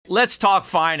Let's talk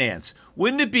finance.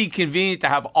 Wouldn't it be convenient to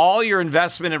have all your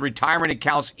investment and retirement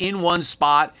accounts in one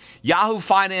spot? Yahoo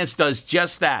Finance does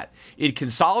just that. It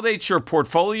consolidates your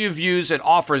portfolio views and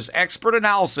offers expert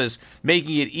analysis,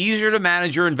 making it easier to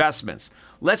manage your investments.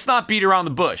 Let's not beat around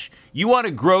the bush. You want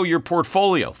to grow your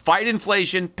portfolio, fight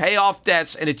inflation, pay off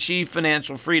debts, and achieve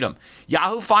financial freedom.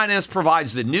 Yahoo Finance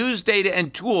provides the news, data,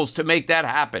 and tools to make that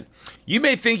happen. You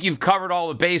may think you've covered all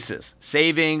the bases: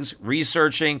 savings,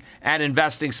 researching, and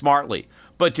investing smartly.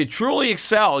 But to truly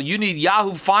excel, you need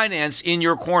Yahoo Finance in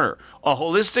your corner. A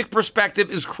holistic perspective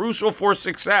is crucial for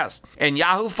success, and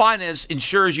Yahoo Finance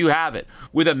ensures you have it.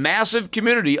 With a massive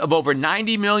community of over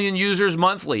 90 million users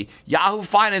monthly, Yahoo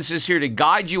Finance is here to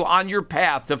guide you on your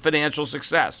path to financial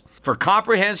success. For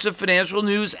comprehensive financial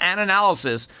news and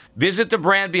analysis, visit the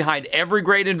brand behind every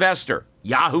great investor,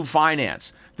 Yahoo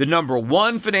Finance, the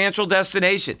 #1 financial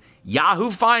destination,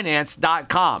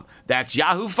 yahoofinance.com. That's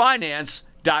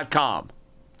yahoofinance.com.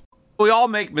 We all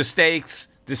make mistakes,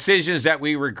 decisions that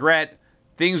we regret,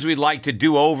 things we'd like to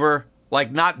do over,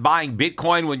 like not buying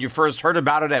Bitcoin when you first heard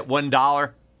about it at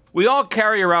 $1. We all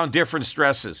carry around different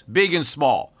stresses, big and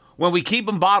small. When we keep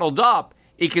them bottled up,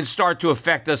 it can start to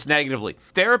affect us negatively.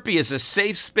 Therapy is a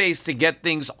safe space to get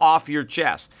things off your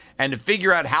chest and to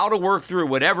figure out how to work through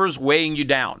whatever's weighing you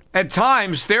down. At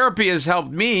times, therapy has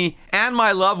helped me and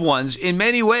my loved ones in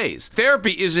many ways.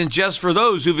 Therapy isn't just for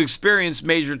those who've experienced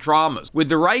major traumas. With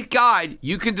the right guide,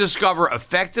 you can discover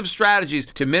effective strategies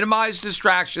to minimize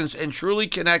distractions and truly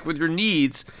connect with your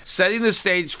needs, setting the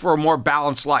stage for a more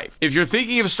balanced life. If you're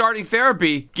thinking of starting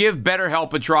therapy, give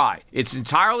BetterHelp a try. It's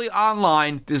entirely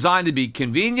online, designed to be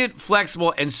convenient,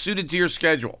 flexible, and suited to your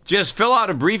schedule. Just fill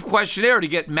out a brief questionnaire to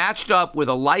get matched up with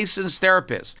a licensed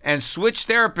therapist and switch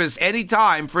therapists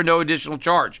anytime for no additional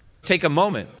charge. Take a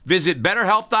moment. Visit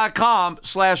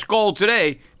BetterHelp.com/gold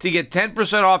today to get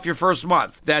 10% off your first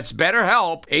month. That's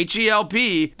BetterHelp,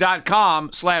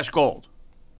 HELP.com/gold.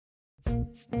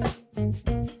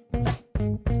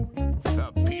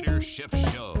 The Peter Schiff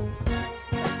Show.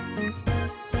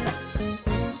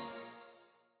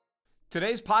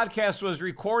 Today's podcast was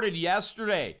recorded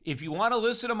yesterday. If you want to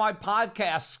listen to my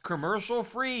podcasts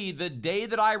commercial-free the day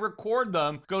that I record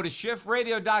them, go to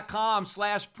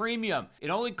shiftradio.com/premium. It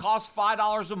only costs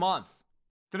 $5 a month.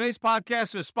 Today's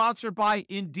podcast is sponsored by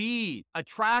Indeed.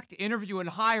 Attract, interview,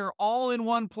 and hire all in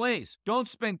one place. Don't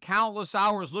spend countless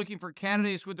hours looking for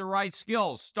candidates with the right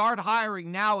skills. Start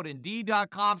hiring now at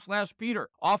Indeed.com/Peter.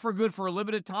 Offer good for a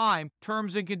limited time.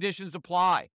 Terms and conditions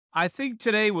apply. I think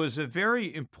today was a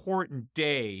very important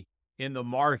day in the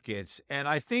markets, and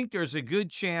I think there's a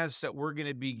good chance that we're going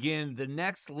to begin the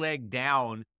next leg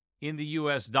down in the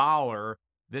U.S. dollar,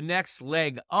 the next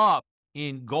leg up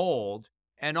in gold,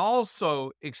 and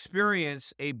also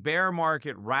experience a bear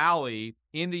market rally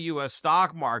in the U.S.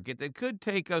 stock market that could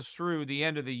take us through the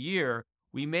end of the year.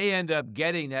 We may end up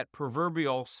getting that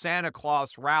proverbial Santa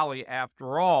Claus rally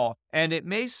after all, and it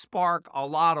may spark a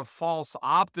lot of false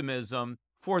optimism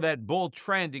for that bull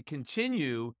trend to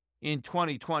continue in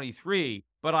 2023.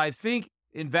 But I think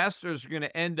investors are going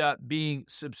to end up being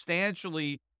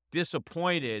substantially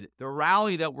disappointed. The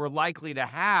rally that we're likely to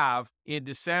have in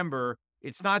December,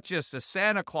 it's not just a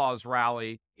Santa Claus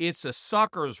rally, it's a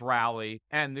suckers rally,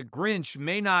 and the Grinch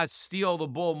may not steal the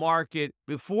bull market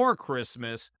before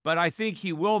Christmas, but I think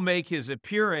he will make his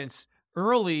appearance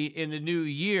early in the new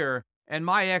year, and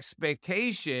my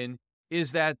expectation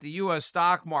is that the U.S.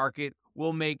 stock market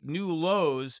will make new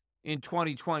lows in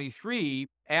 2023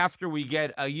 after we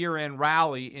get a year-end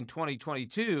rally in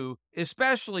 2022,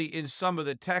 especially in some of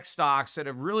the tech stocks that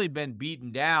have really been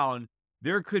beaten down.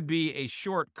 There could be a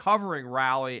short covering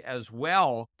rally as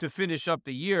well to finish up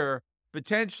the year.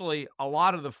 Potentially, a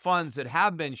lot of the funds that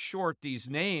have been short these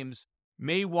names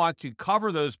may want to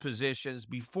cover those positions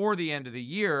before the end of the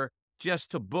year just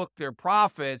to book their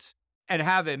profits and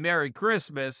have a Merry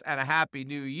Christmas and a Happy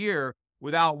New Year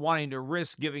without wanting to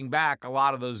risk giving back a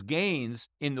lot of those gains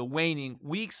in the waning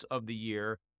weeks of the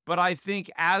year. But I think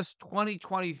as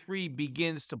 2023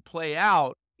 begins to play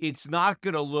out, it's not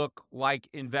going to look like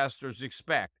investors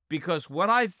expect. Because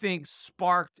what I think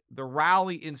sparked the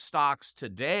rally in stocks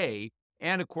today,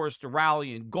 and of course the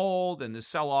rally in gold and the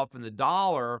sell-off in the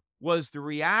dollar, was the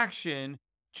reaction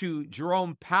to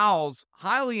Jerome Powell's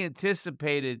highly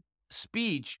anticipated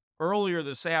speech earlier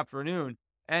this afternoon.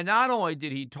 And not only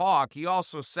did he talk, he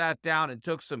also sat down and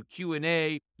took some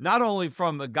Q&A, not only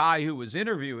from the guy who was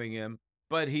interviewing him,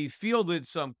 but he fielded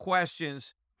some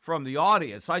questions from the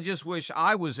audience. I just wish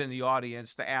I was in the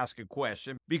audience to ask a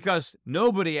question, because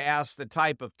nobody asked the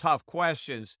type of tough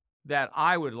questions that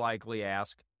I would likely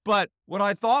ask. But what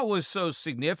I thought was so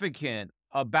significant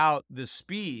about the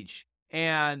speech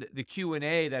and the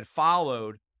Q&A that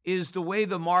followed is the way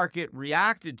the market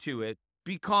reacted to it,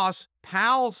 because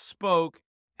Powell spoke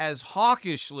as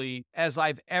hawkishly as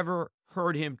I've ever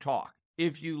heard him talk.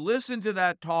 If you listen to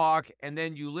that talk and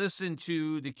then you listen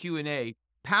to the Q&A,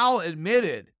 Powell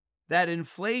admitted that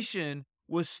inflation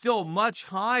was still much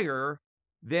higher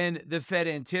than the Fed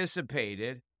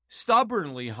anticipated,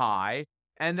 stubbornly high,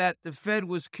 and that the Fed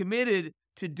was committed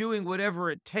to doing whatever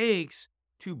it takes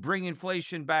to bring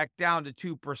inflation back down to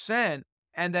 2%,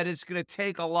 and that it's going to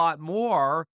take a lot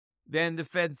more than the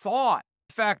Fed thought.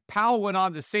 In fact, Powell went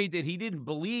on to say that he didn't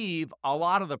believe a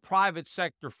lot of the private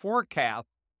sector forecasts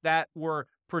that were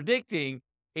predicting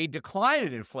a decline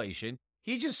in inflation.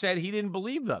 He just said he didn't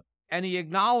believe them. And he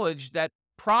acknowledged that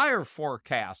prior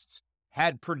forecasts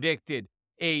had predicted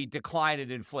a decline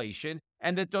in inflation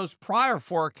and that those prior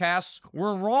forecasts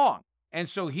were wrong. And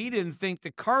so he didn't think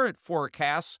the current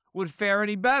forecasts would fare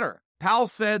any better. Powell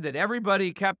said that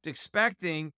everybody kept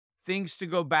expecting things to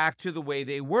go back to the way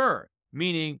they were,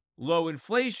 meaning low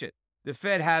inflation. The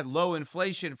Fed had low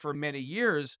inflation for many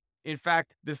years. In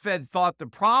fact, the Fed thought the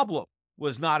problem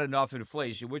was not enough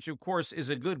inflation, which of course is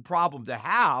a good problem to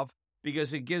have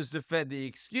because it gives the Fed the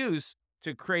excuse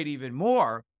to create even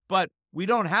more. But we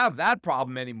don't have that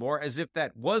problem anymore, as if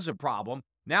that was a problem.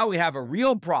 Now we have a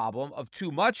real problem of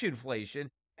too much inflation,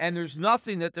 and there's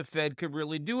nothing that the Fed could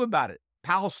really do about it.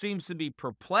 Powell seems to be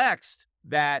perplexed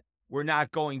that we're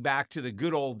not going back to the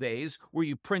good old days where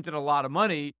you printed a lot of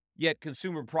money, yet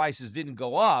consumer prices didn't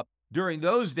go up. During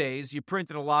those days, you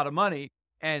printed a lot of money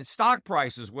and stock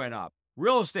prices went up.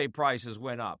 Real estate prices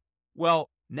went up. Well,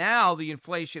 now the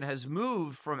inflation has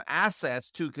moved from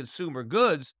assets to consumer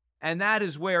goods, and that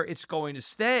is where it's going to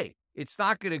stay. It's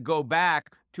not going to go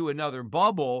back to another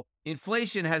bubble.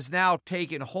 Inflation has now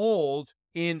taken hold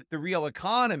in the real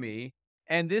economy,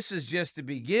 and this is just the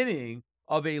beginning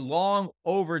of a long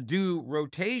overdue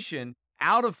rotation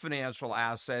out of financial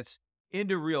assets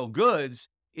into real goods.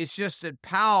 It's just that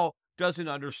Powell doesn't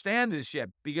understand this yet,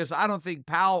 because I don't think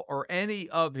Powell or any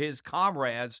of his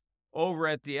comrades over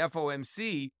at the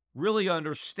FOMC really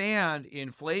understand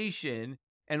inflation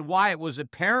and why it was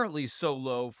apparently so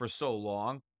low for so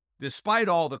long, despite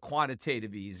all the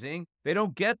quantitative easing. They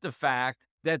don't get the fact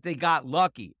that they got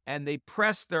lucky, and they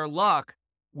pressed their luck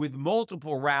with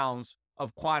multiple rounds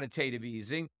of quantitative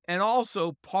easing. And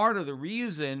also part of the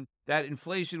reason that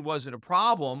inflation wasn't a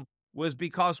problem was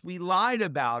because we lied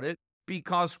about it,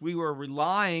 because we were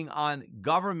relying on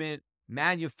government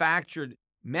manufactured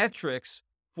metrics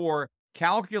for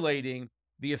calculating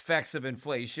the effects of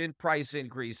inflation, price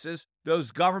increases.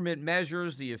 Those government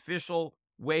measures, the official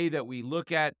way that we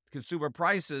look at consumer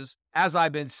prices, as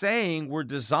I've been saying, were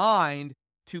designed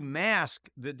to mask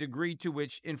the degree to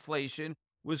which inflation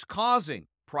was causing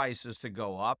prices to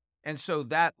go up. And so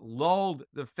that lulled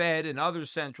the Fed and other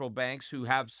central banks who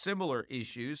have similar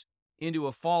issues into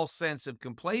a false sense of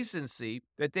complacency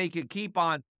that they could keep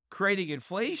on creating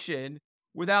inflation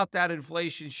without that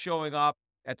inflation showing up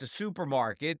at the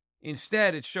supermarket.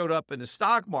 Instead, it showed up in the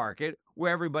stock market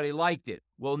where everybody liked it.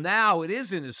 Well, now it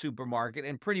is in the supermarket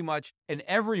and pretty much in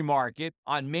every market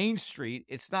on Main Street.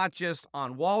 It's not just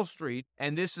on Wall Street,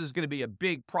 and this is going to be a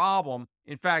big problem.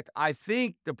 In fact, I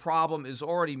think the problem is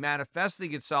already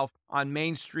manifesting itself on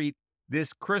Main Street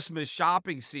this Christmas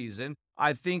shopping season.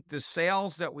 I think the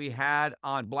sales that we had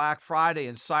on Black Friday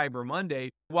and Cyber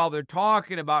Monday, while they're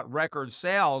talking about record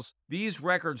sales, these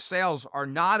record sales are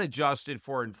not adjusted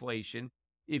for inflation.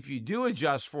 If you do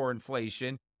adjust for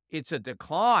inflation, it's a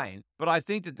decline, but I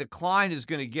think the decline is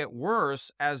going to get worse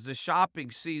as the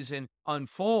shopping season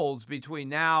unfolds between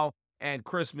now and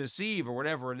Christmas Eve or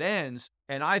whatever it ends.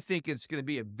 And I think it's going to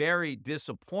be a very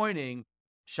disappointing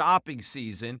shopping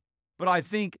season. But I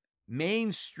think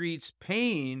Main Street's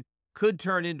pain could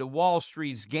turn into Wall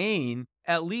Street's gain,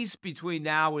 at least between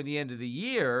now and the end of the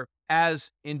year, as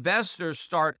investors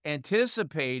start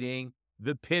anticipating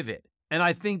the pivot. And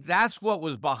I think that's what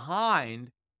was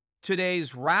behind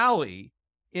today's rally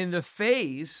in the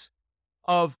face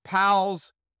of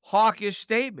Powell's hawkish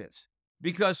statements.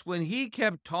 Because when he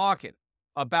kept talking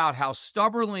about how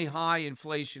stubbornly high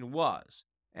inflation was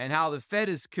and how the Fed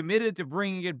is committed to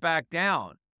bringing it back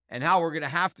down and how we're going to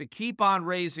have to keep on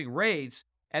raising rates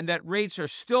and that rates are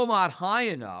still not high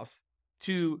enough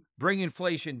to bring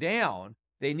inflation down,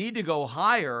 they need to go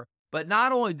higher. But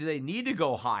not only do they need to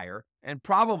go higher, and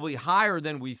probably higher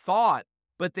than we thought,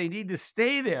 but they need to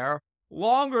stay there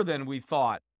longer than we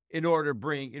thought in order to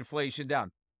bring inflation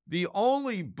down. The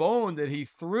only bone that he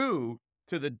threw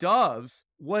to the doves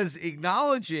was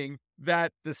acknowledging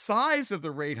that the size of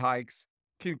the rate hikes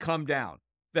can come down.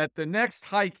 that the next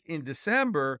hike in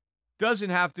December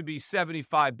doesn't have to be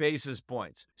 75 basis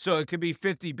points. So it could be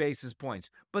 50 basis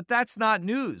points. But that's not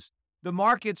news. The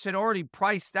markets had already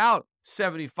priced out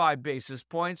 75 basis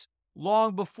points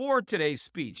long before today's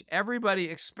speech. Everybody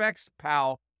expects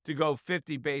Powell to go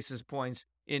 50 basis points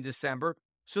in December.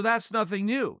 So that's nothing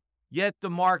new. Yet the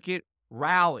market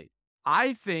rallied.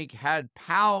 I think had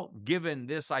Powell given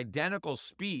this identical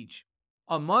speech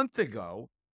a month ago,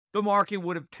 the market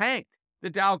would have tanked. The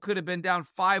Dow could have been down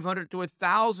 500 to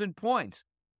 1,000 points,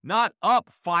 not up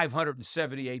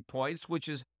 578 points, which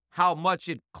is how much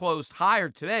it closed higher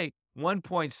today,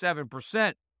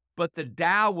 1.7%. But the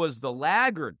Dow was the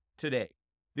laggard today.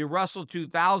 The Russell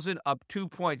 2000 up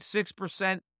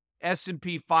 2.6%,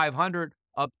 S&P 500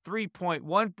 up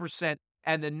 3.1%,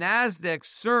 and the Nasdaq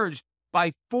surged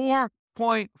by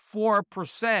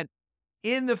 4.4%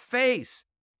 in the face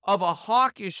of a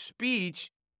hawkish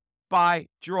speech by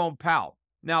Jerome Powell.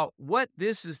 Now, what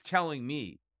this is telling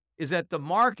me is that the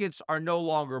markets are no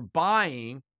longer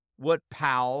buying what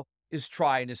Powell is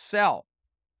trying to sell.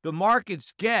 The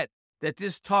markets get that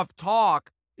this tough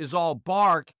talk is all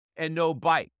bark and no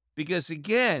bite. Because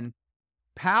again,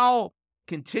 Powell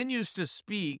continues to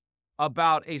speak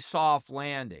about a soft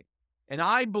landing. And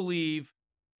I believe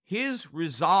his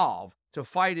resolve to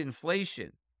fight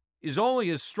inflation is only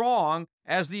as strong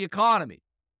as the economy.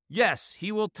 Yes,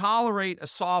 he will tolerate a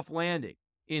soft landing.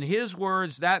 In his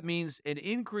words, that means an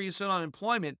increase in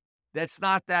unemployment that's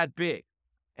not that big.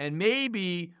 And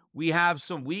maybe we have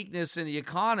some weakness in the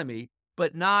economy,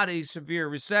 but not a severe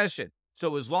recession.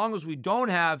 So as long as we don't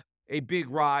have a big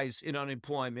rise in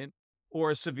unemployment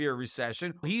or a severe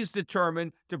recession, he's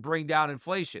determined to bring down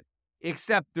inflation.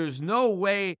 Except there's no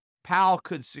way Powell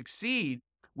could succeed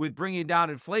with bringing down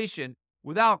inflation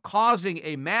without causing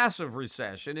a massive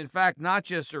recession. In fact, not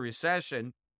just a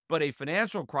recession, but a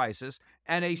financial crisis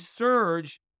and a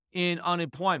surge in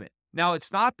unemployment. Now,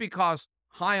 it's not because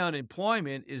high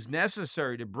unemployment is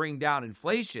necessary to bring down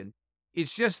inflation.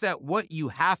 It's just that what you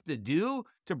have to do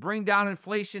to bring down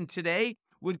inflation today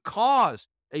would cause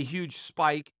a huge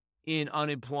spike in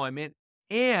unemployment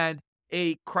and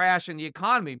a crash in the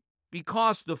economy,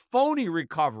 because the phony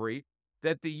recovery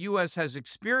that the U.S. has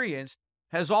experienced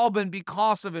has all been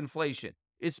because of inflation.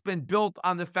 It's been built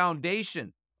on the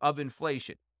foundation of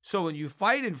inflation. So when you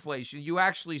fight inflation, you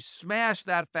actually smash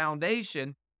that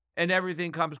foundation and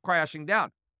everything comes crashing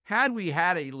down. Had we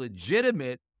had a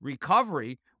legitimate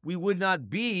recovery, we would not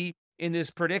be in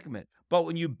this predicament. But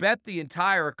when you bet the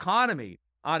entire economy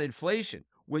on inflation,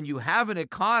 when you have an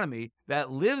economy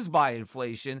that lives by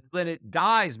inflation, then it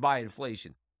dies by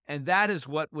inflation. And that is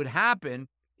what would happen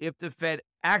if the Fed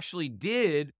actually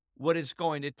did what it's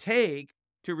going to take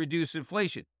to reduce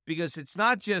inflation. Because it's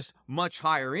not just much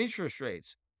higher interest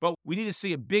rates, but we need to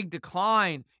see a big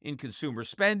decline in consumer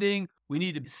spending. We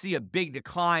need to see a big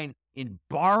decline in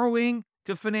borrowing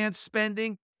to finance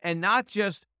spending, and not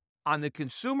just on the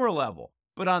consumer level,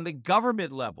 but on the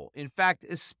government level. In fact,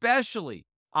 especially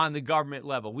on the government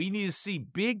level, we need to see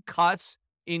big cuts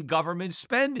in government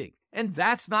spending. And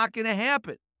that's not going to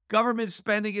happen. Government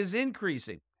spending is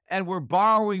increasing, and we're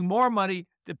borrowing more money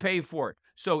to pay for it.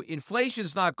 So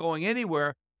inflation's not going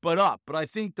anywhere but up. But I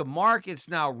think the markets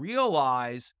now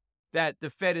realize that the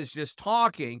Fed is just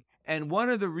talking. And one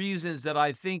of the reasons that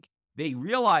I think they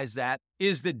realize that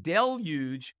is the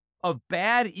deluge of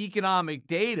bad economic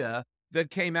data that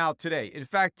came out today. In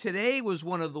fact, today was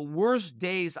one of the worst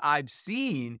days I've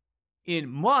seen in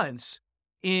months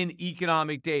in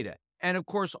economic data. And of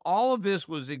course, all of this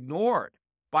was ignored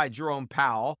by Jerome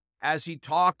Powell as he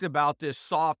talked about this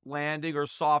soft landing or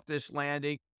softish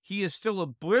landing. He is still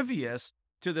oblivious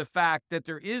to the fact that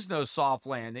there is no soft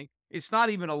landing. It's not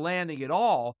even a landing at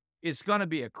all. It's going to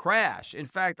be a crash. In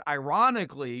fact,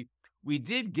 ironically, we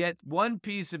did get one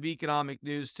piece of economic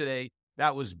news today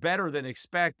that was better than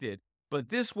expected, but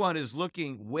this one is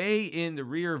looking way in the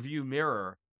rear view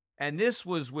mirror. And this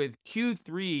was with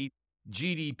Q3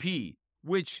 GDP,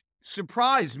 which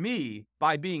surprised me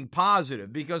by being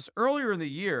positive, because earlier in the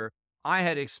year, I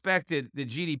had expected the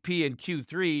GDP in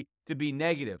Q3 to be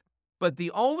negative. But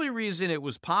the only reason it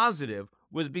was positive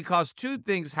was because two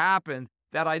things happened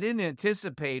that I didn't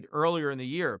anticipate earlier in the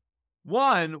year.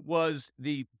 One was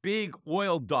the big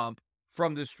oil dump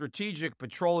from the Strategic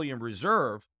Petroleum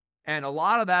Reserve, and a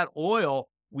lot of that oil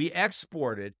we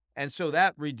exported, and so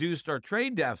that reduced our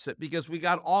trade deficit because we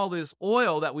got all this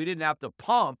oil that we didn't have to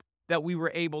pump that we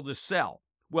were able to sell.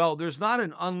 Well, there's not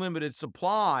an unlimited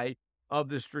supply of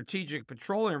the Strategic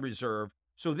Petroleum Reserve,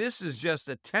 so this is just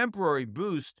a temporary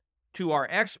boost to our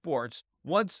exports.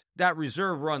 Once that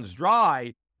reserve runs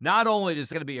dry, not only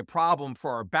is it going to be a problem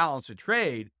for our balance of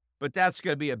trade, but that's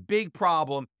going to be a big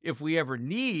problem if we ever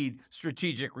need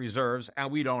strategic reserves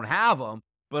and we don't have them.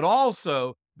 But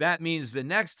also, that means the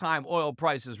next time oil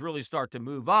prices really start to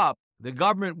move up, the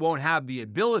government won't have the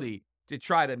ability to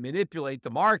try to manipulate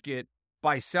the market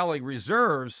by selling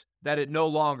reserves that it no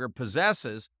longer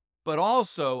possesses. But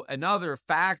also, another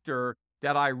factor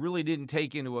that I really didn't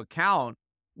take into account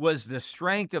was the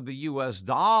strength of the U.S.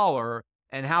 dollar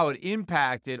and how it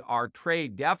impacted our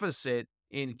trade deficit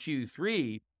in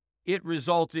Q3. It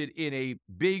resulted in a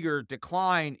bigger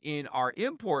decline in our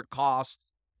import costs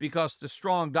because the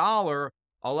strong dollar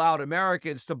allowed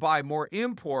Americans to buy more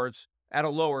imports at a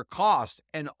lower cost.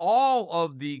 And all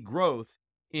of the growth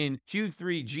in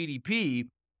Q3 GDP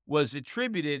was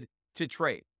attributed to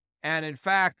trade. And in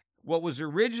fact, what was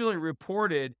originally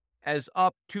reported as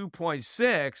up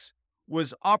 2.6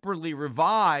 was upwardly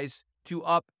revised to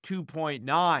up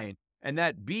 2.9. And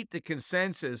that beat the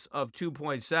consensus of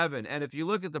 2.7. And if you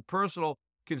look at the personal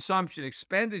consumption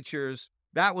expenditures,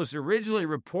 that was originally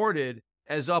reported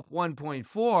as up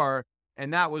 1.4,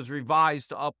 and that was revised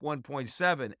to up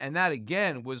 1.7. And that,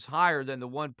 again, was higher than the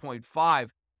 1.5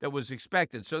 that was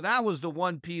expected. So that was the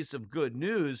one piece of good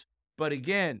news. But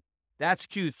again, that's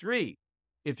Q3.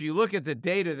 If you look at the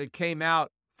data that came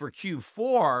out for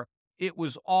Q4, it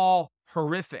was all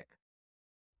horrific.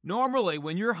 Normally,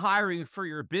 when you're hiring for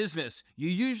your business, you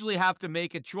usually have to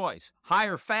make a choice: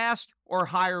 hire fast or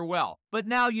hire well. But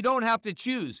now you don't have to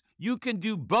choose. You can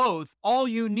do both. All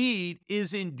you need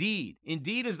is Indeed.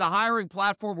 Indeed is the hiring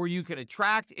platform where you can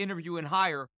attract, interview, and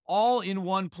hire all in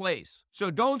one place.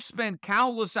 So don't spend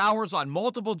countless hours on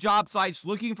multiple job sites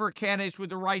looking for candidates with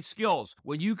the right skills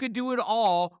when you can do it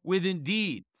all with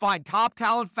Indeed. Find top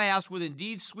talent fast with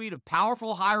Indeed's suite of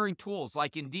powerful hiring tools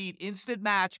like Indeed Instant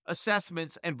Match,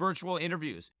 assessments, and virtual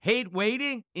interviews. Hate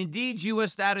waiting? Indeed's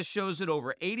U.S. data shows that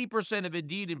over 80% of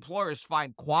Indeed employers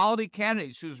find quality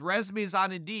candidates whose resumes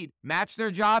on Indeed match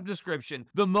their job description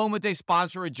the moment they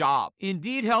sponsor a job.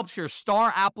 Indeed helps your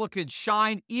star applicants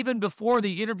shine even before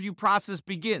the interview process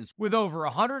begins. With over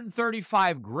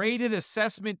 135 graded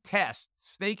assessment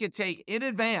tests they can take in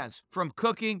advance, from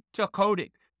cooking to coding.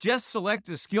 Just select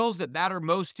the skills that matter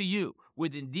most to you.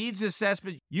 With Indeed's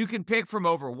assessment, you can pick from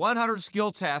over 100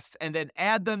 skill tests and then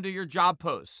add them to your job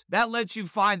posts. That lets you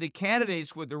find the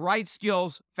candidates with the right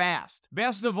skills fast.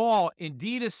 Best of all,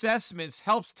 Indeed assessments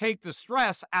helps take the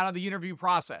stress out of the interview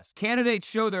process. Candidates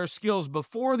show their skills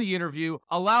before the interview,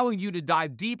 allowing you to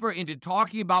dive deeper into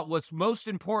talking about what's most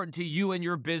important to you and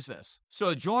your business.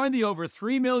 So join the over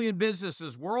 3 million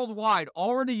businesses worldwide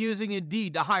already using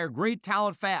Indeed to hire great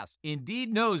talent fast.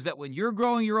 Indeed knows that when you're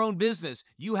growing your own business,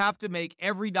 you have to make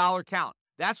every dollar count.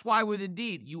 That's why with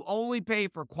Indeed, you only pay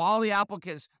for quality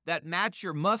applicants that match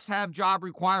your must-have job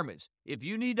requirements. If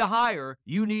you need to hire,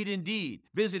 you need Indeed.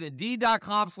 Visit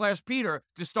Indeed.com/Peter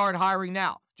to start hiring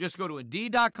now. Just go to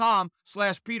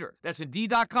Indeed.com/Peter. That's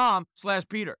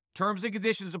Indeed.com/Peter. Terms and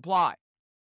conditions apply.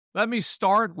 Let me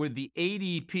start with the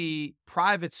ADP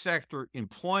Private Sector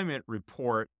Employment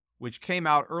Report, which came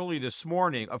out early this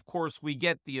morning. Of course, we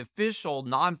get the official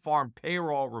non-farm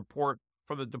payroll report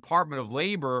from the Department of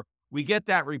Labor. We get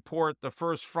that report the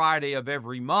first Friday of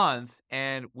every month,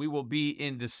 and we will be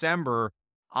in December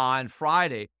on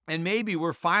Friday. And maybe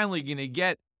we're finally going to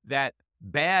get that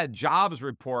bad jobs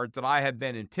report that I have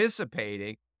been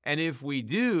anticipating. And if we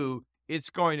do, it's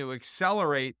going to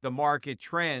accelerate the market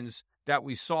trends that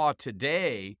we saw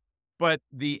today. But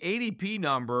the ADP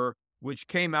number, which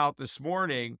came out this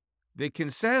morning, the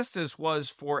consensus was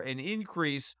for an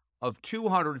increase of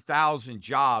 200,000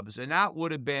 jobs, and that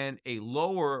would have been a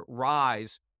lower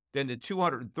rise than the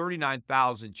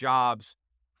 239,000 jobs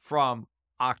from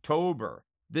October.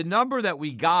 The number that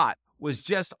we got was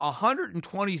just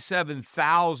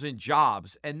 127,000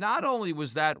 jobs, and not only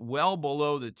was that well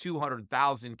below the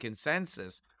 200,000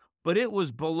 consensus, but it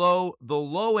was below the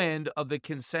low end of the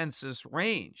consensus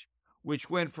range,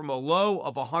 which went from a low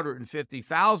of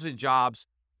 150,000 jobs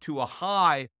to a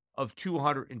high of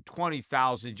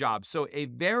 220,000 jobs. So a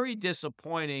very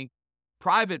disappointing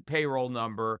private payroll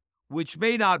number, which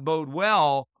may not bode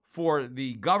well for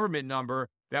the government number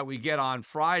that we get on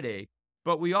Friday.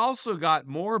 But we also got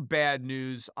more bad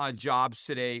news on jobs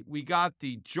today. We got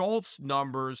the JOLTS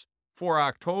numbers for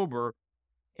October,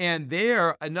 and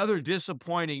there, another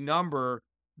disappointing number.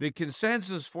 The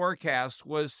consensus forecast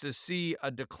was to see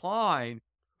a decline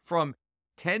from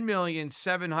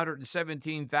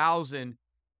 10,717,000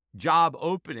 job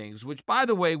openings, which, by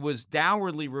the way, was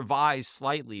downwardly revised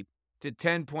slightly to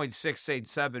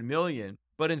 10.687 million.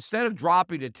 But instead of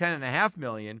dropping to 10.5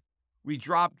 million, we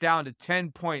dropped down to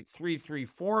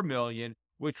 10.334 million,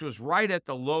 which was right at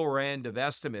the lower end of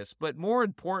estimates. But more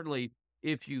importantly,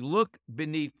 if you look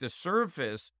beneath the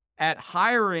surface at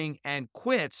hiring and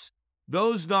quits,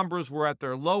 those numbers were at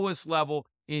their lowest level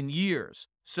in years.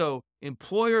 So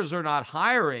employers are not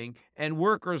hiring and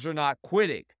workers are not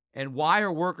quitting. And why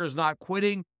are workers not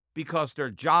quitting? Because their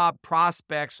job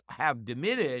prospects have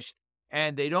diminished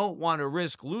and they don't want to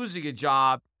risk losing a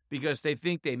job because they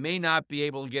think they may not be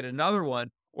able to get another one,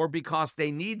 or because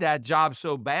they need that job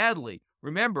so badly.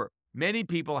 Remember, many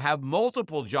people have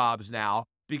multiple jobs now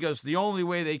because the only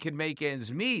way they can make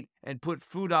ends meet and put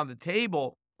food on the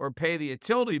table or pay the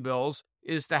utility bills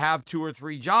is to have 2 or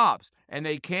 3 jobs. And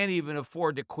they can't even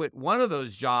afford to quit one of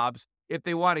those jobs if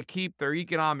they want to keep their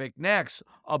economic necks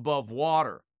above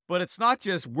water. But it's not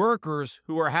just workers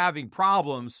who are having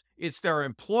problems, it's their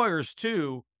employers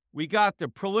too. We got the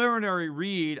preliminary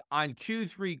read on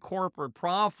Q3 corporate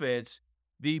profits.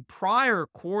 The prior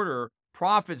quarter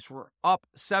profits were up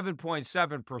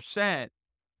 7.7%,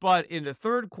 but in the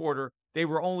third quarter, they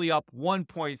were only up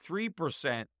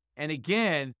 1.3%. And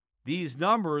again, these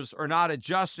numbers are not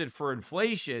adjusted for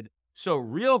inflation, so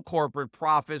real corporate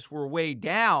profits were way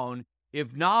down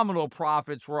if nominal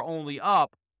profits were only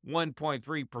up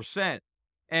 1.3%.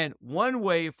 And one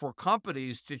way for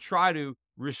companies to try to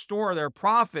restore their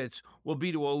profits will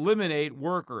be to eliminate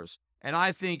workers. And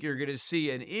I think you're going to see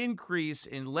an increase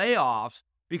in layoffs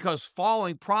because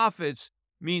falling profits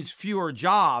means fewer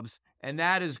jobs, and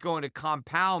that is going to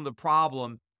compound the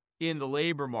problem in the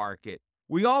labor market.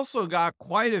 We also got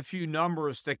quite a few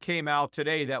numbers that came out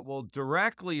today that will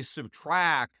directly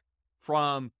subtract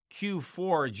from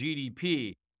Q4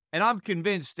 GDP. And I'm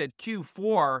convinced that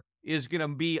Q4 is going to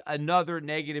be another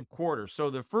negative quarter. So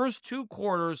the first 2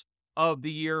 quarters of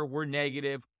the year were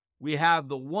negative. We have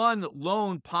the one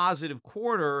lone positive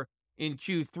quarter in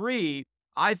Q3.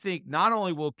 I think not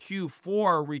only will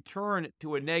Q4 return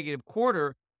to a negative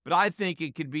quarter, but I think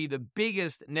it could be the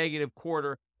biggest negative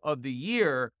quarter of the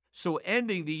year. So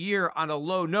ending the year on a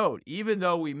low note, even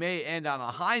though we may end on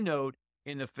a high note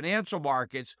in the financial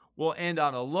markets, we'll end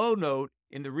on a low note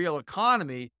in the real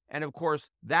economy. And of course,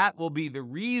 that will be the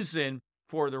reason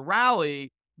for the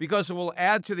rally, because it will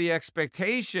add to the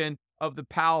expectation of the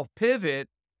Powell pivot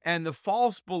and the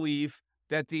false belief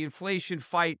that the inflation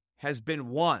fight has been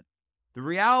won. The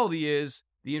reality is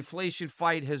the inflation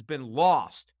fight has been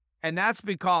lost. And that's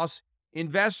because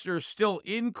investors still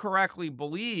incorrectly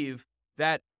believe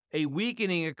that a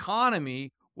weakening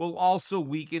economy will also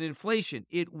weaken inflation.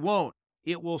 It won't.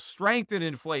 It will strengthen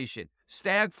inflation.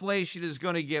 Stagflation is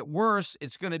going to get worse.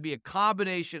 It's going to be a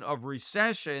combination of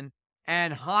recession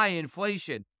and high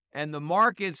inflation. And the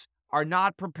markets are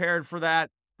not prepared for that.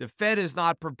 The Fed is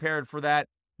not prepared for that.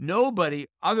 Nobody,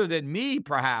 other than me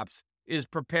perhaps, is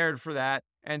prepared for that,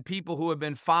 and people who have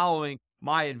been following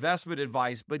my investment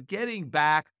advice. But getting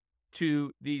back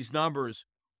to these numbers,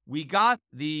 we got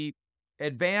the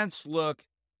advanced look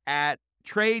at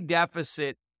trade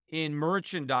deficit in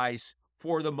merchandise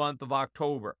for the month of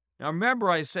October. Now, remember,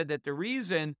 I said that the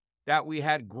reason that we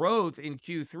had growth in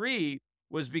Q3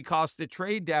 was because the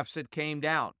trade deficit came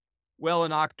down. Well,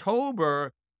 in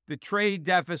October, the trade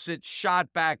deficit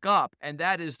shot back up, and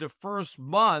that is the first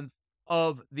month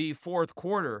of the fourth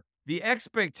quarter. The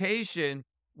expectation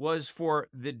was for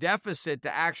the deficit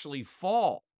to actually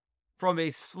fall from a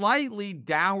slightly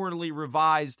downwardly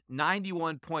revised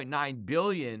 $91.9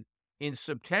 billion in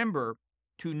September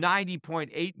to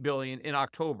 $90.8 billion in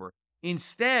October.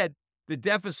 Instead, the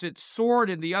deficit soared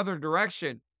in the other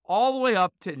direction all the way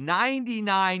up to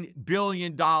 $99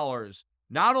 billion,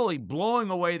 not only blowing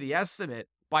away the estimate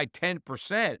by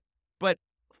 10%, but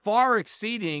far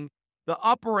exceeding the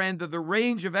upper end of the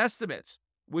range of estimates,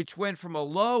 which went from a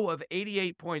low of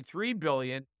 $88.3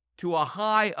 billion to a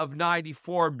high of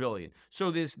 $94 billion.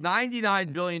 So this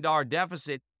 $99 billion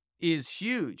deficit is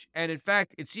huge. And in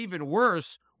fact, it's even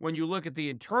worse when you look at the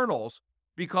internals,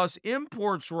 because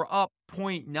imports were up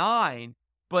 0.9,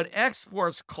 but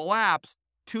exports collapsed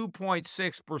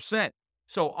 2.6%.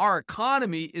 So our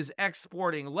economy is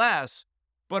exporting less,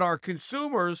 but our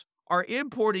consumers are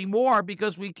importing more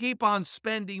because we keep on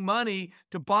spending money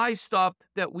to buy stuff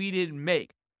that we didn't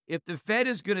make. If the Fed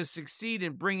is going to succeed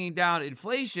in bringing down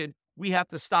inflation, we have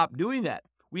to stop doing that.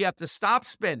 We have to stop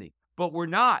spending, but we're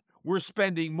not. We're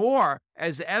spending more,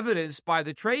 as evidenced by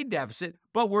the trade deficit,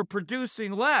 but we're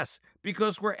producing less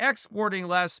because we're exporting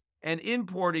less and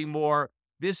importing more.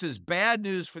 This is bad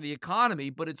news for the economy,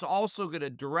 but it's also going to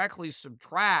directly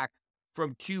subtract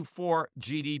from Q4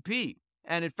 GDP.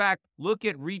 And in fact, look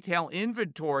at retail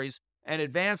inventories, an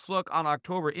advanced look on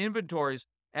October inventories,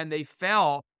 and they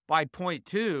fell by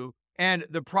 0.2. And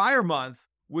the prior month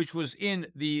which was in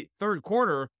the third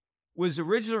quarter, was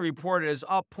originally reported as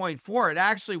up 0.4. It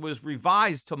actually was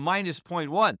revised to minus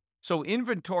 0.1. So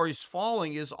inventories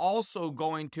falling is also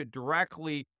going to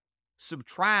directly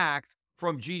subtract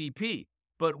from GDP.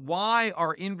 But why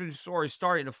are inventories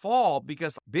starting to fall?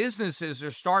 Because businesses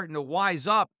are starting to wise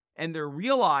up and they're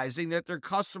realizing that their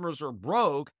customers are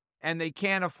broke and they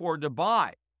can't afford to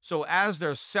buy. So as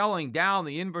they're selling down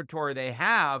the inventory they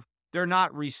have, they're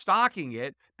not restocking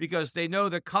it because they know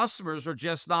the customers are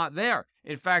just not there.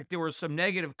 In fact, there were some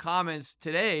negative comments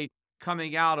today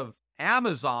coming out of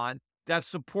Amazon that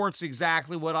supports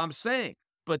exactly what I'm saying.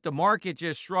 But the market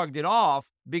just shrugged it off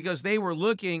because they were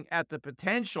looking at the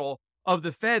potential of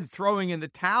the Fed throwing in the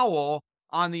towel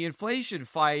on the inflation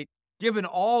fight, given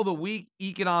all the weak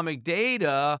economic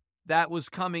data that was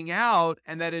coming out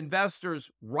and that investors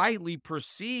rightly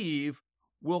perceive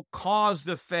will cause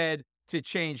the Fed to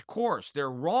change course.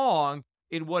 They're wrong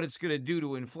in what it's going to do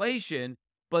to inflation,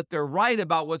 but they're right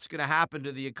about what's going to happen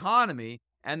to the economy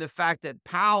and the fact that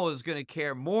Powell is going to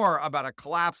care more about a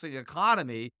collapsing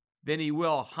economy than he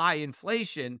will high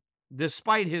inflation,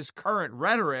 despite his current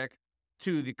rhetoric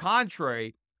to the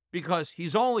contrary, because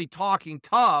he's only talking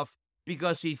tough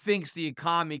because he thinks the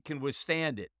economy can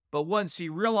withstand it. But once he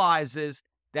realizes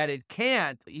that it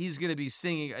can't, he's going to be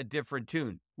singing a different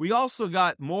tune. We also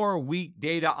got more weak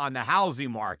data on the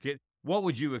housing market. What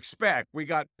would you expect? We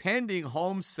got pending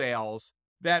home sales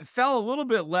that fell a little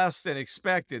bit less than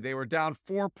expected. They were down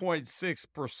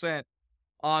 4.6%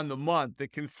 on the month. The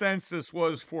consensus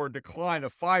was for a decline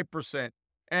of 5%,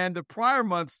 and the prior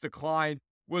month's decline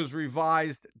was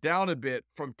revised down a bit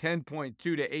from 10.2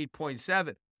 to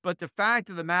 8.7. But the fact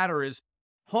of the matter is,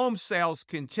 home sales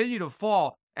continue to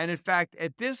fall. And in fact,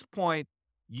 at this point,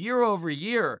 year over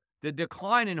year, the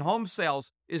decline in home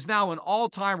sales is now an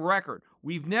all-time record.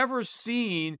 We've never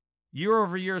seen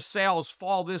year-over-year sales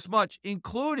fall this much,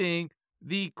 including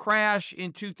the crash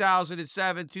in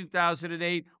 2007,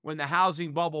 2008, when the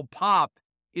housing bubble popped.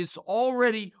 It's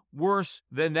already worse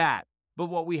than that. But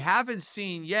what we haven't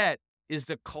seen yet is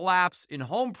the collapse in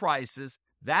home prices.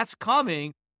 That's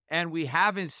coming, and we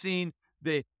haven't seen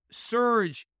the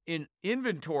surge in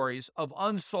inventories of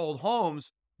unsold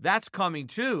homes. That's coming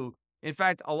too. In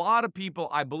fact, a lot of people,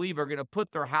 I believe, are going to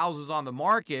put their houses on the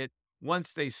market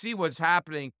once they see what's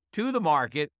happening to the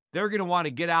market. They're going to want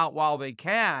to get out while they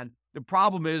can. The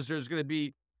problem is there's going to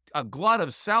be a glut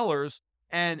of sellers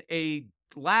and a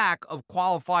lack of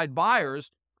qualified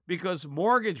buyers because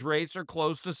mortgage rates are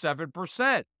close to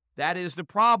 7%. That is the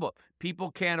problem.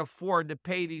 People can't afford to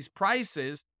pay these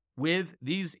prices with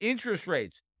these interest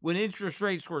rates. When interest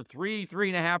rates were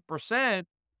 3.5%,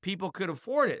 people could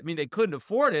afford it. I mean, they couldn't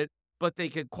afford it, but they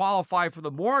could qualify for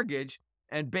the mortgage,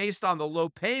 and based on the low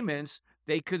payments,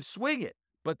 they could swing it.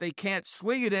 But they can't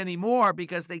swing it anymore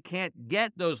because they can't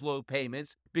get those low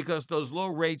payments because those low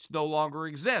rates no longer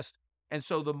exist. And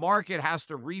so the market has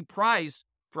to reprice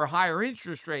for higher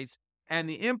interest rates, and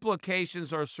the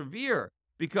implications are severe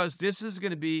because this is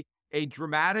going to be a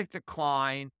dramatic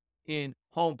decline in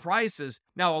home prices.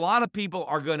 Now, a lot of people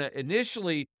are going to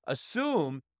initially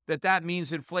assume that that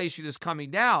means inflation is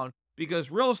coming down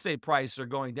because real estate prices are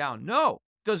going down. No,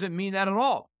 doesn't mean that at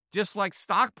all. Just like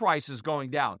stock prices going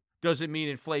down doesn't mean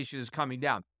inflation is coming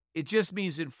down. It just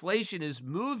means inflation is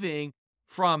moving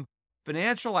from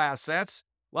financial assets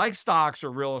like stocks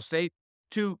or real estate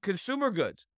to consumer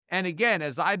goods. And again,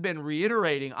 as I've been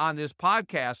reiterating on this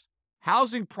podcast,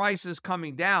 housing prices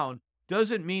coming down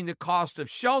doesn't mean the cost of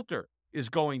shelter is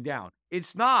going down.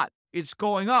 It's not. It's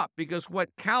going up because what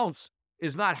counts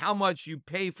is not how much you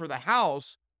pay for the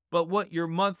house, but what your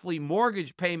monthly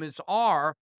mortgage payments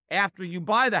are after you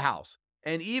buy the house.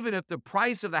 And even if the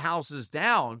price of the house is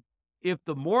down, if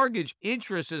the mortgage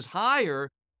interest is higher,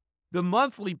 the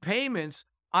monthly payments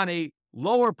on a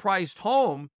lower priced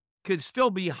home could still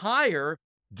be higher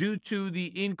due to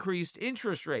the increased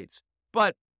interest rates.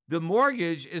 But the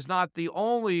mortgage is not the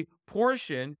only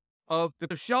portion of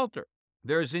the shelter.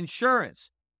 There's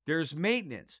insurance, there's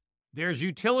maintenance, there's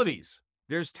utilities,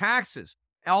 there's taxes.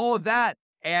 All of that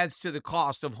adds to the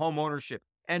cost of home ownership.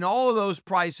 And all of those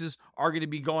prices are going to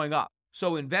be going up.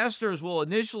 So investors will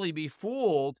initially be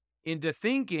fooled into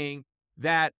thinking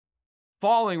that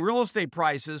falling real estate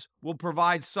prices will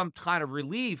provide some kind of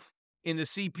relief in the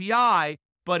CPI,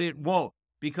 but it won't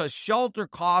because shelter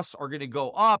costs are going to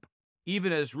go up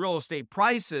even as real estate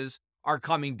prices are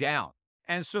coming down.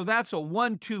 And so that's a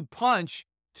 1-2 punch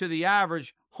to the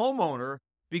average homeowner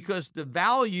because the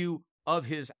value of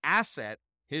his asset,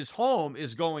 his home,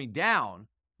 is going down,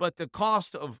 but the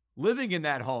cost of living in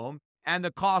that home and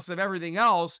the cost of everything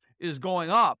else is going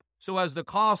up. So as the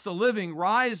cost of living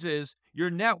rises, your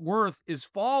net worth is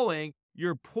falling,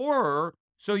 you're poorer,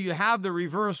 so you have the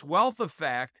reverse wealth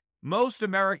effect. Most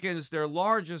Americans, their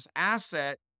largest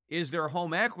asset is their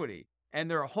home equity, and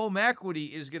their home equity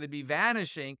is going to be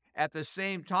vanishing. At the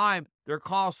same time, their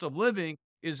cost of living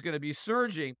is going to be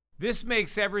surging. This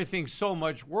makes everything so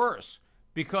much worse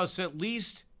because at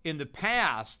least in the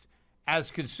past, as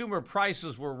consumer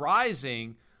prices were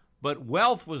rising, but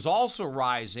wealth was also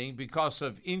rising because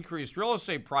of increased real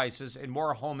estate prices and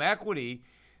more home equity,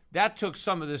 that took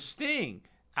some of the sting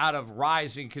out of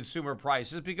rising consumer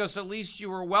prices because at least you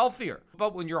were wealthier.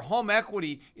 But when your home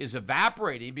equity is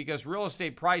evaporating because real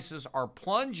estate prices are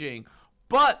plunging,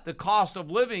 but the cost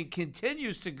of living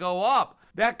continues to go up,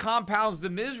 that compounds the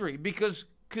misery because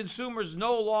consumers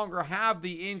no longer have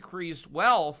the increased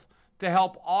wealth to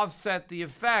help offset the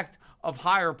effect of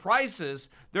higher prices.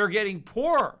 They're getting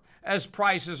poorer as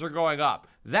prices are going up.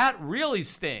 That really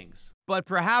stings. But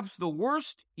perhaps the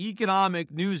worst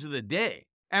economic news of the day,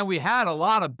 and we had a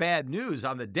lot of bad news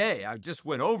on the day, I just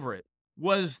went over it,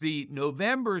 was the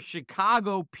November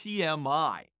Chicago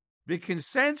PMI. The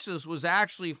consensus was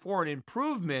actually for an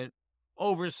improvement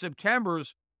over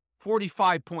September's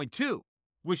 45.2,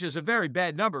 which is a very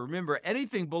bad number. Remember,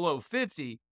 anything below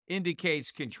 50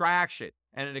 indicates contraction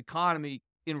and an economy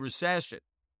in recession.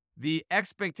 The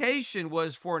expectation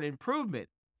was for an improvement.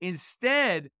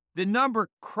 Instead, the number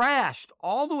crashed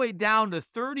all the way down to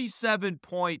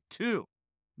 37.2.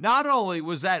 Not only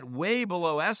was that way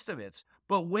below estimates,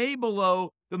 but way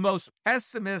below the most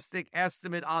pessimistic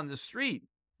estimate on the street,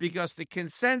 because the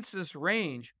consensus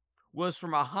range was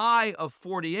from a high of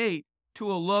 48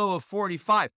 to a low of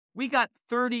 45. We got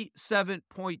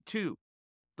 37.2.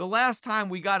 The last time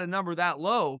we got a number that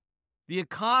low, the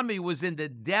economy was in the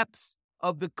depths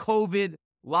of the COVID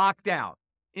lockdown.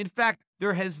 In fact,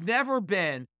 there has never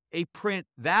been a print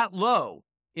that low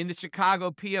in the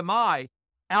Chicago PMI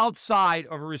outside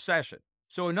of a recession.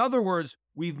 So in other words,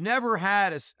 we've never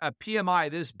had a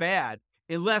PMI this bad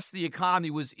unless the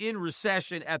economy was in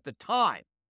recession at the time,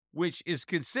 which is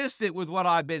consistent with what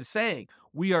I've been saying.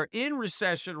 We are in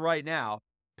recession right now.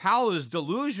 Powell is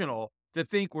delusional to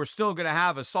think we're still going to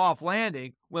have a soft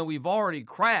landing when we've already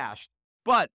crashed.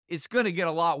 But it's going to get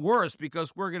a lot worse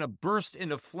because we're going to burst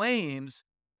into flames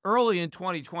early in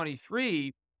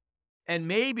 2023. And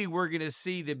maybe we're going to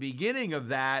see the beginning of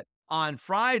that on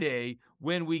Friday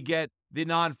when we get the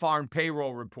non-farm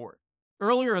payroll report.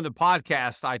 Earlier in the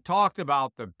podcast, I talked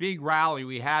about the big rally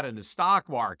we had in the stock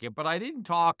market, but I didn't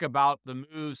talk about the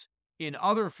moves in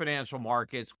other financial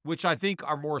markets, which I think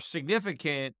are more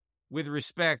significant with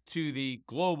respect to the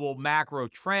global macro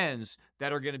trends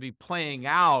that are going to be playing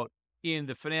out in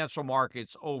the financial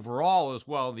markets overall, as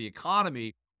well as the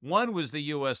economy. One was the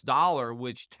U.S. dollar,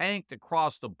 which tanked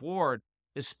across the board,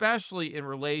 especially in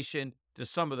relation to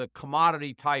some of the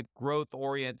commodity-type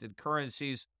growth-oriented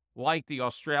currencies like the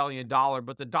Australian dollar.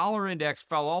 But the dollar index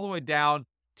fell all the way down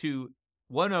to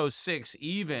 106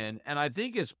 even, and I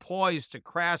think it's poised to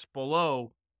crash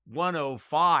below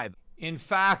 105. In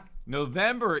fact,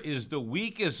 November is the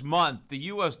weakest month the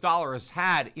U.S. dollar has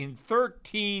had in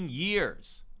 13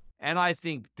 years. And I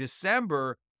think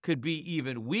December could be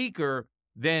even weaker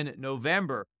than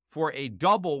November for a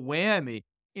double whammy.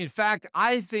 In fact,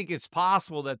 I think it's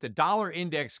possible that the dollar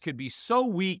index could be so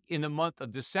weak in the month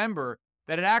of December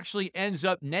that it actually ends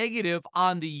up negative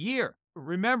on the year.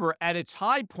 Remember, at its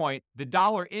high point, the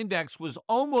dollar index was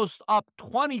almost up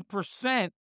 20%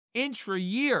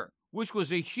 intra-year, which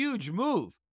was a huge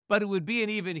move. But it would be an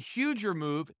even huger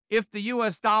move if the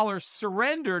U.S. dollar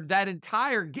surrendered that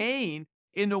entire gain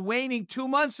in the waning 2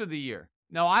 months of the year.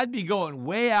 Now, I'd be going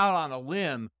way out on a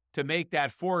limb to make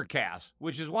that forecast,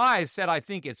 which is why I said I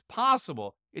think it's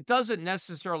possible. It doesn't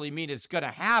necessarily mean it's going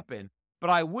to happen, but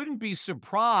I wouldn't be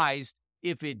surprised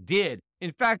if it did.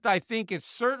 In fact, I think it's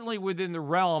certainly within the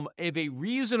realm of a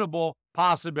reasonable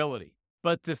possibility.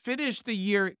 But to finish the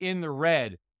year in the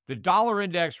red, the dollar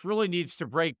index really needs to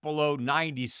break below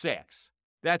 96.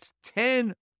 That's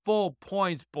 10 full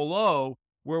points below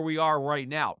where we are right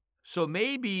now. So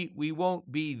maybe we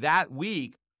won't be that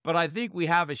weak, but I think we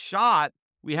have a shot.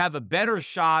 We have a better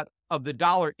shot of the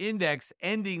dollar index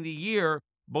ending the year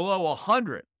below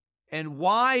 100. And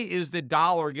why is the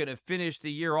dollar going to finish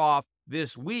the year off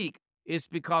this weak? It's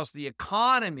because the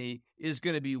economy is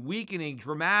going to be weakening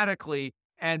dramatically,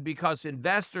 and because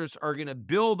investors are going to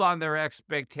build on their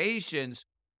expectations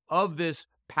of this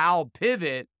Powell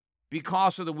pivot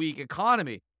because of the weak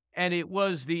economy. And it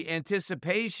was the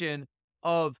anticipation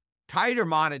of tighter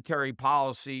monetary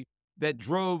policy that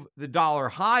drove the dollar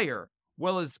higher.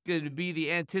 Well, it's going to be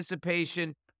the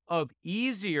anticipation of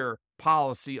easier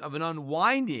policy, of an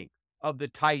unwinding of the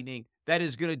tightening that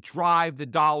is going to drive the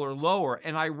dollar lower.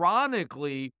 And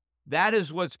ironically, that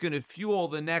is what's going to fuel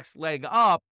the next leg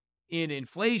up in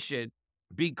inflation,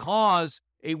 because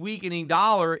a weakening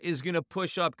dollar is going to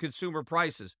push up consumer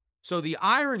prices. So the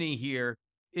irony here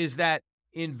is that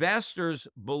investors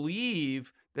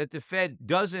believe that the Fed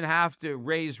doesn't have to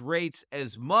raise rates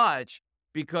as much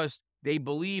because they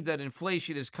believe that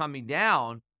inflation is coming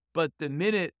down. But the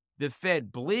minute the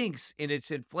Fed blinks in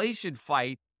its inflation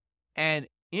fight and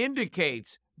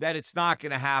indicates that it's not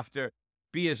going to have to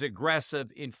be as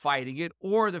aggressive in fighting it,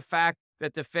 or the fact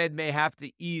that the Fed may have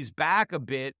to ease back a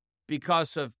bit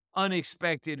because of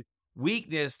unexpected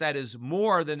weakness that is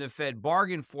more than the Fed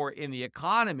bargained for in the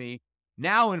economy,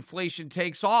 now inflation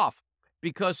takes off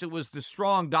because it was the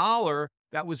strong dollar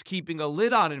that was keeping a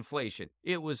lid on inflation.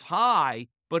 It was high,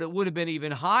 but it would have been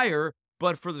even higher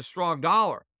but for the strong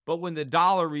dollar. But when the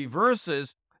dollar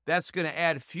reverses, that's going to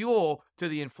add fuel to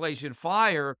the inflation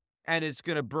fire, and it's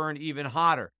going to burn even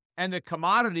hotter. And the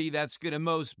commodity that's going to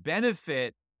most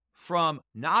benefit from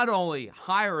not only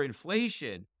higher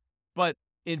inflation, but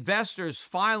investors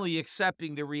finally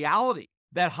accepting the reality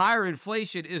that higher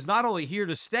inflation is not only here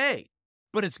to stay,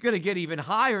 but it's going to get even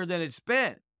higher than it's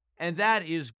been. And that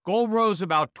is gold rose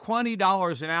about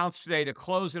 $20 an ounce today to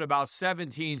close at about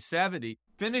 $17.70,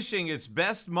 finishing its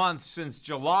best month since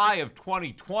July of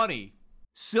 2020.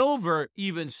 Silver,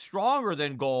 even stronger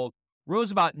than gold,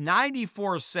 rose about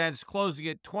 94 cents, closing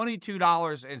at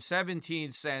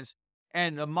 $22.17.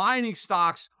 And the mining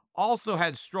stocks also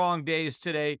had strong days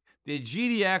today. The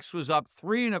GDX was up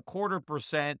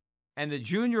 3.25%, and the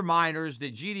junior miners,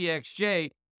 the GDXJ,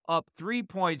 up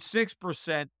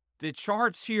 3.6%. The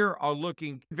charts here are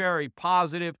looking very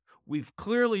positive. We've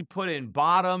clearly put in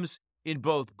bottoms in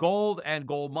both gold and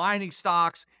gold mining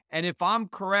stocks. And if I'm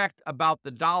correct about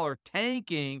the dollar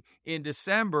tanking in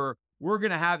December, we're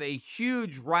going to have a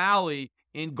huge rally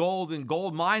in gold and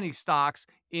gold mining stocks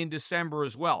in December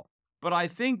as well. But I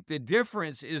think the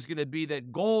difference is going to be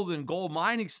that gold and gold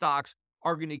mining stocks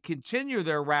are going to continue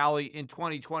their rally in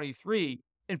 2023.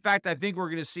 In fact, I think we're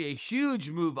going to see a huge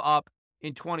move up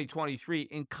in 2023.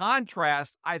 In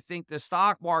contrast, I think the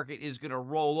stock market is going to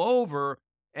roll over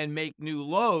and make new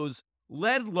lows,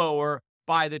 led lower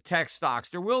by the tech stocks.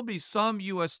 There will be some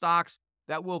U.S. stocks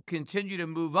that will continue to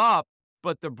move up,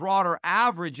 but the broader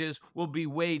averages will be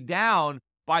weighed down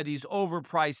by these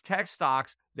overpriced tech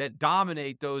stocks that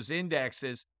dominate those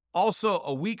indexes. Also,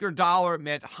 a weaker dollar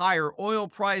meant higher oil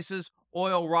prices,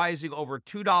 oil rising over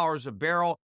 $2 a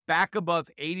barrel, back above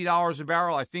 $80 a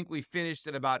barrel. I think we finished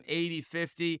at about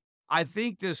 $80.50. I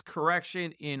think this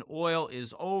correction in oil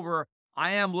is over.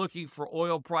 I am looking for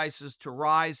oil prices to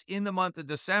rise in the month of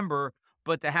December,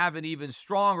 but to have an even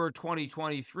stronger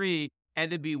 2023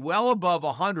 and to be well above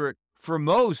 100 for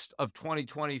most of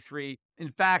 2023. In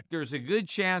fact, there's a good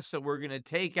chance that we're going to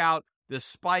take out the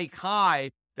spike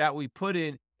high that we put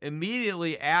in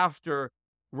immediately after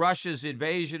Russia's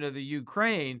invasion of the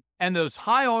Ukraine. And those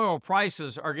high oil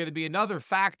prices are going to be another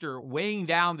factor weighing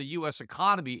down the U.S.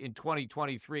 economy in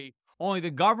 2023. Only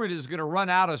the government is going to run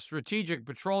out of strategic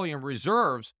petroleum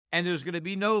reserves, and there's going to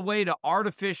be no way to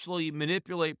artificially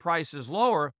manipulate prices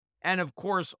lower. And of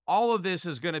course, all of this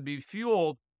is going to be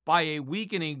fueled by a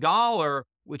weakening dollar,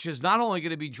 which is not only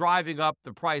going to be driving up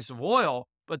the price of oil,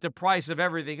 but the price of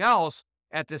everything else.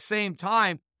 At the same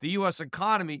time, the U.S.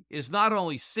 economy is not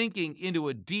only sinking into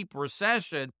a deep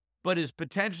recession, but is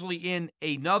potentially in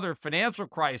another financial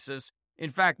crisis. In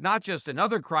fact, not just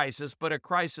another crisis, but a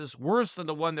crisis worse than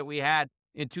the one that we had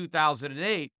in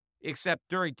 2008, except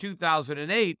during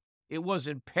 2008, it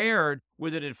wasn't paired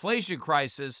with an inflation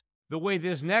crisis the way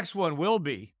this next one will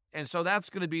be. And so that's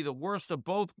going to be the worst of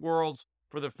both worlds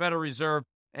for the Federal Reserve,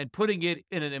 and putting it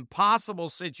in an impossible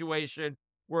situation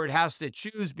where it has to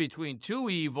choose between two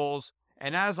evils.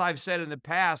 And as I've said in the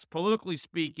past, politically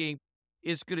speaking,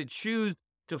 it's going to choose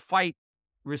to fight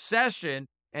recession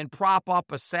and prop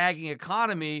up a sagging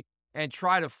economy and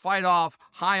try to fight off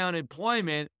high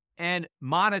unemployment and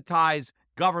monetize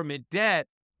government debt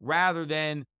rather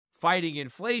than fighting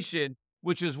inflation,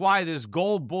 which is why this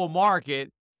gold bull market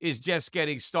is just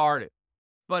getting started.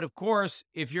 But of course,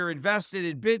 if you're invested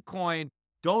in Bitcoin,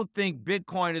 don't think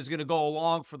Bitcoin is going to go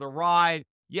along for the ride.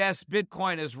 Yes,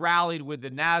 Bitcoin has rallied with the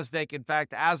NASDAQ. In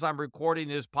fact, as I'm recording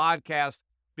this podcast,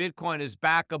 Bitcoin is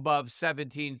back above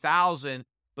 17,000.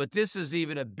 But this is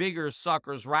even a bigger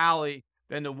sucker's rally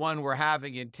than the one we're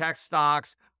having in tech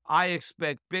stocks. I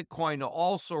expect Bitcoin to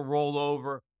also roll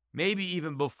over, maybe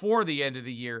even before the end of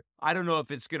the year. I don't know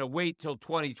if it's going to wait till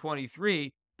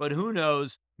 2023, but who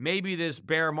knows? Maybe this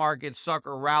bear market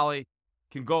sucker rally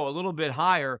can go a little bit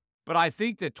higher. but I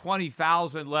think the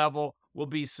 20,000 level will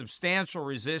be substantial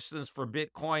resistance for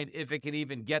Bitcoin if it can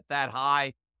even get that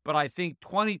high. But I think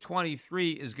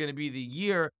 2023 is going to be the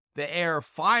year the air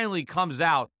finally comes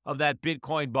out of that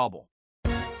Bitcoin bubble.